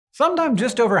Sometime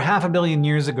just over 500 million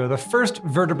years ago, the first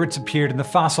vertebrates appeared in the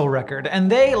fossil record,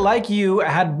 and they, like you,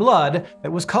 had blood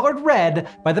that was colored red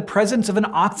by the presence of an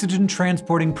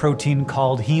oxygen-transporting protein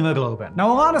called hemoglobin.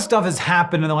 Now, a lot of stuff has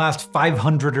happened in the last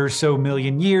 500 or so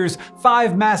million years: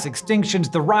 5 mass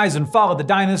extinctions, the rise and fall of the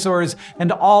dinosaurs,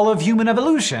 and all of human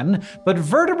evolution, but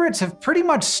vertebrates have pretty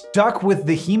much stuck with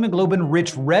the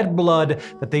hemoglobin-rich red blood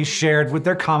that they shared with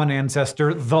their common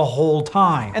ancestor the whole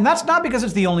time. And that's not because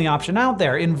it's the only option out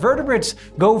there. Invertebrates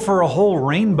go for a whole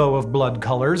rainbow of blood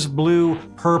colors: blue,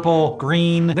 purple,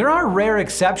 green. There are rare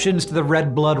exceptions to the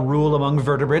red blood rule among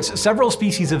vertebrates. Several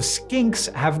species of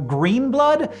skinks have green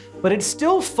blood, but it's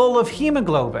still full of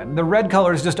hemoglobin. The red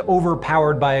color is just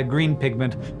overpowered by a green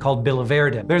pigment called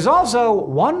biliverdin. There's also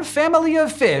one family of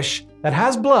fish that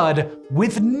has blood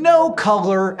with no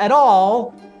color at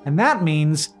all, and that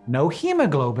means no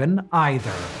hemoglobin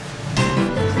either.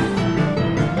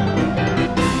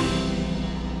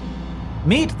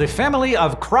 Meet the family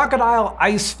of crocodile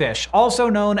icefish, also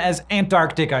known as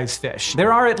Antarctic icefish.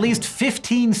 There are at least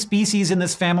 15 species in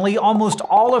this family, almost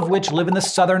all of which live in the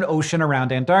Southern Ocean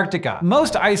around Antarctica.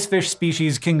 Most icefish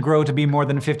species can grow to be more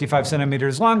than 55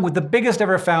 centimeters long, with the biggest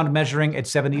ever found measuring at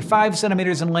 75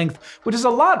 centimeters in length, which is a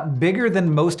lot bigger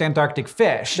than most Antarctic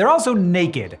fish. They're also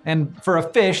naked, and for a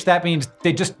fish, that means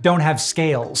they just don't have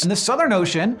scales. And the Southern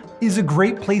Ocean is a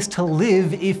great place to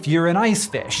live if you're an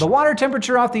icefish. The water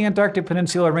temperature off the Antarctic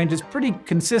Peninsula ranges pretty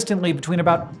consistently between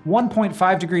about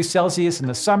 1.5 degrees Celsius in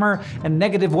the summer and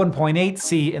negative 1.8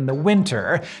 C in the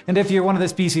winter. And if you're one of the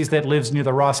species that lives near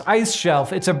the Ross Ice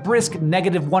Shelf, it's a brisk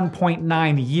negative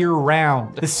 1.9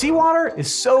 year-round. The seawater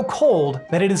is so cold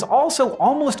that it is also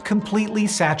almost completely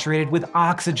saturated with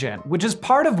oxygen, which is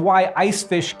part of why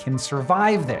icefish can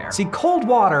survive there. See, cold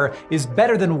water is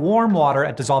better than warm water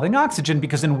at dissolving oxygen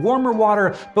because in warmer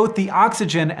water, both the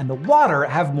oxygen and the water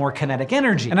have more kinetic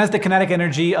energy. And as the kinetic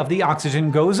energy of the oxygen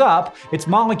goes up, its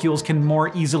molecules can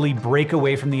more easily break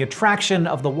away from the attraction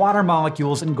of the water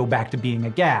molecules and go back to being a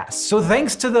gas. So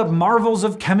thanks to the marvels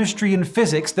of chemistry and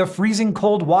physics, the freezing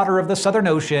cold water of the Southern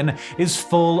Ocean is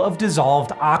full of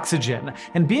dissolved oxygen.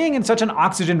 And being in such an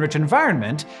oxygen-rich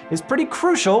environment is pretty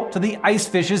crucial to the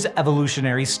icefish's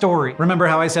evolutionary story. Remember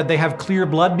how I said they have clear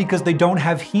blood because they don't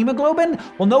have hemoglobin?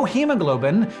 Well, no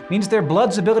hemoglobin means their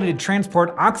blood's ability to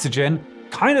transport oxygen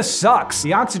kinda sucks.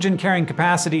 The oxygen carrying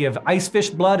capacity of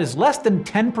icefish blood is less than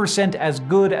 10% as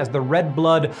good as the red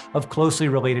blood of closely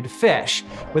related fish.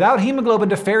 Without hemoglobin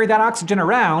to ferry that oxygen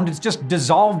around, it's just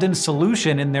dissolved in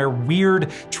solution in their weird,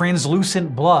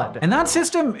 translucent blood. And that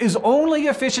system is only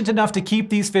efficient enough to keep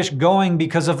these fish going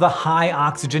because of the high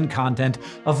oxygen content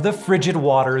of the frigid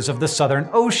waters of the Southern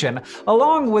Ocean,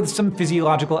 along with some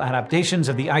physiological adaptations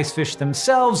of the icefish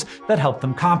themselves that help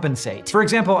them compensate. For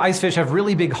example, icefish have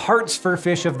really big hearts for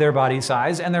fish of their body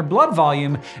size, and their blood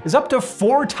volume is up to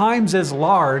 4 times as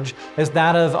large as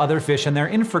that of other fish in their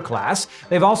infraclass.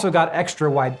 They've also got extra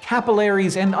wide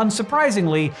capillaries and,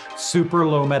 unsurprisingly, super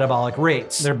low metabolic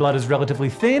rates. Their blood is relatively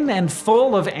thin and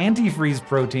full of antifreeze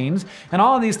proteins, and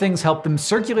all of these things help them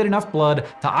circulate enough blood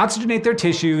to oxygenate their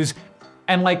tissues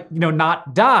and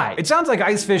not die. It sounds like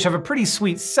icefish have a pretty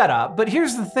sweet setup, but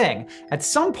here's the thing. At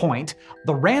some point,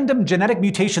 the random genetic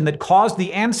mutation that caused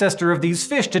the ancestor of these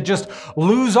fish to just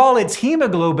lose all its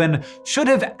hemoglobin should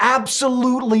have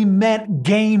absolutely meant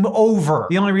game over.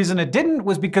 The only reason it didn't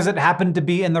was because it happened to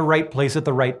be in the right place at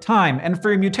the right time. And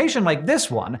for a mutation like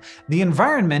this one, the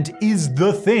environment is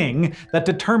the thing that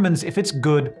determines if it's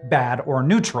good, bad, or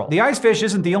neutral. The icefish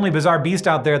isn't the only bizarre beast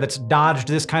out there that's dodged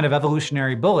this kind of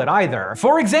evolutionary bullet either.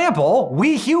 For example,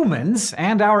 we humans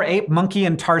and our ape, monkey,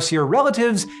 and tarsier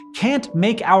relatives can't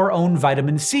make our own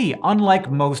vitamin C,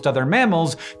 unlike most other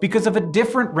mammals, because of a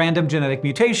different random genetic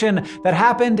mutation that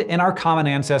happened in our common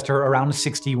ancestor around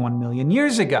 61 million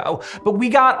years ago. But we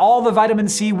got all the vitamin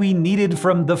C we needed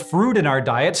from the fruit in our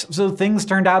diets, so things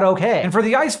turned out okay. And for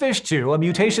the icefish too, a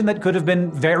mutation that could have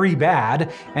been very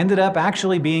bad ended up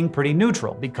actually being pretty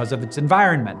neutral because of its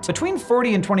environment. Between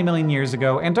 40 and 20 million years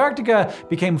ago, Antarctica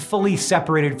became fully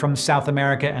separated from South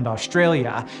America and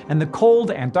Australia, and the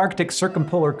cold Antarctic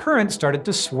circumpolar current started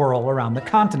to swirl around the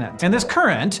continent. And this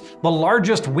current, the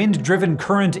largest wind-driven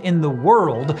current in the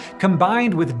world,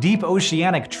 combined with deep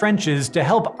oceanic trenches to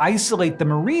help isolate the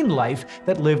marine life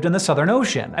that lived in the Southern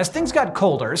Ocean. As things got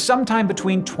colder, sometime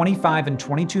between 25 and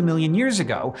 22 million years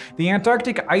ago, the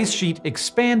Antarctic ice sheet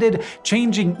expanded,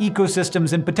 changing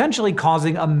ecosystems and potentially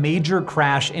causing a major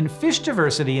crash in fish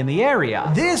diversity in the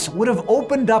area. This would have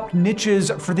opened up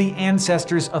niches for the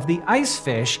ancestors of the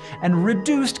icefish and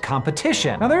reduced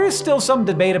competition. Now, there is still some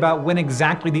debate about when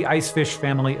exactly the icefish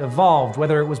family evolved,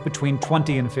 whether it was between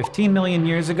 20 and 15 million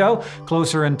years ago,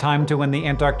 closer in time to when the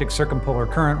Antarctic circumpolar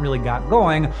current really got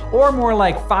going, or more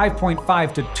like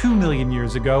 5.5 to 2 million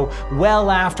years ago,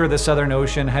 well after the Southern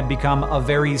Ocean had become a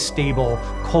very stable,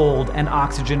 cold, and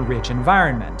oxygen-rich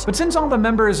environment. But since all the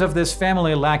members of this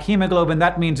family lack hemoglobin,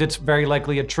 that means it's very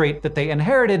likely a trait that they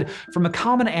inherited from a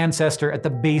common ancestor at the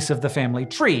base of the family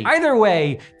tree. Either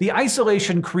way, the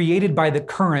isolation created by the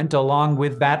current, along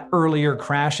with that earlier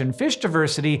crash in fish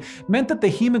diversity, meant that the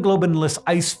hemoglobinless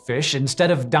icefish, instead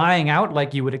of dying out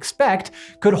like you would expect,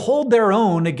 could hold their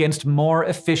own against more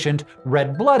efficient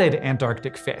red-blooded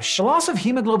Antarctic fish. The loss of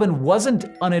hemoglobin wasn't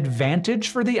an advantage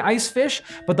for the icefish,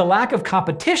 but the lack of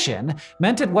competition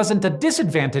meant it wasn't a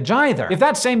disadvantage either. If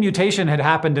that same mutation had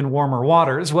happened in warmer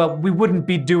waters, well, we wouldn't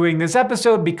be doing this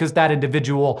episode because that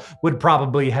individual would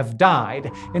probably have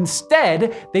died.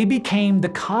 Instead, they became the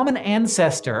common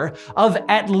ancestor of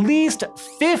at least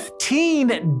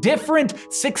 15 different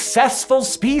successful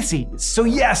species. So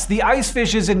yes, the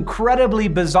icefish is incredibly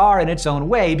bizarre in its own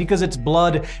way because its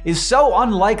blood is so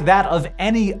unlike that of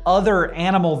any other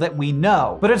animal that we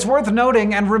know. But it's worth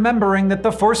noting and remembering that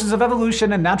the forces of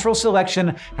evolution and natural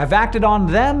selection have acted on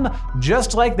them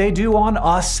just like they do on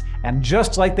us, and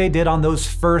just like they did on those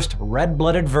first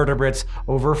red-blooded vertebrates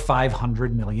over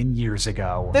 500 million years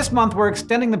ago. This month, we're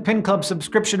extending the Pin Club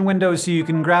subscription window so you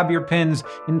can grab your pins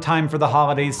in time for the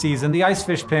holiday season. The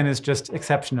Icefish pin is just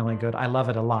exceptionally good. I love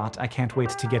it a lot. I can't wait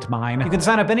to get mine. You can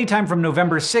sign up anytime from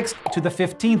November 6th to the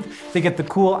 15th to get the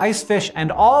cool Icefish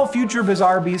and all future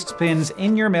Bizarre Beasts pins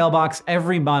in your mailbox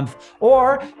every month,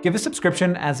 or give a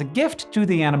subscription as a gift to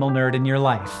the animal nerd in your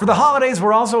life. For the holidays,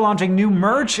 we're also launching new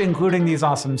merch, including these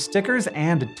awesome stickers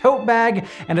and a tote bag,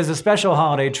 and as a special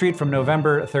holiday treat from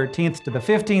November 13th to the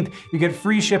 15th, you get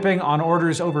free shipping on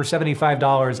orders over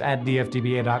 $75 at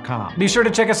dftba.com. Be sure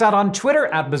to check us out on Twitter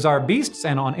at Bizarre Beasts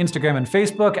and on Instagram and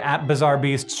Facebook at Bizarre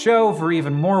Beasts Show for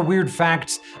even more weird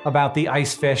facts about the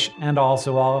icefish and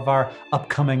also all of our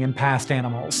upcoming and past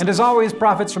animals. And as always,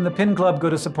 profits from the Pin Club go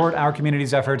to support our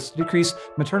community's efforts to decrease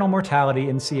maternal mortality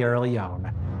in Sierra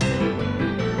Leone.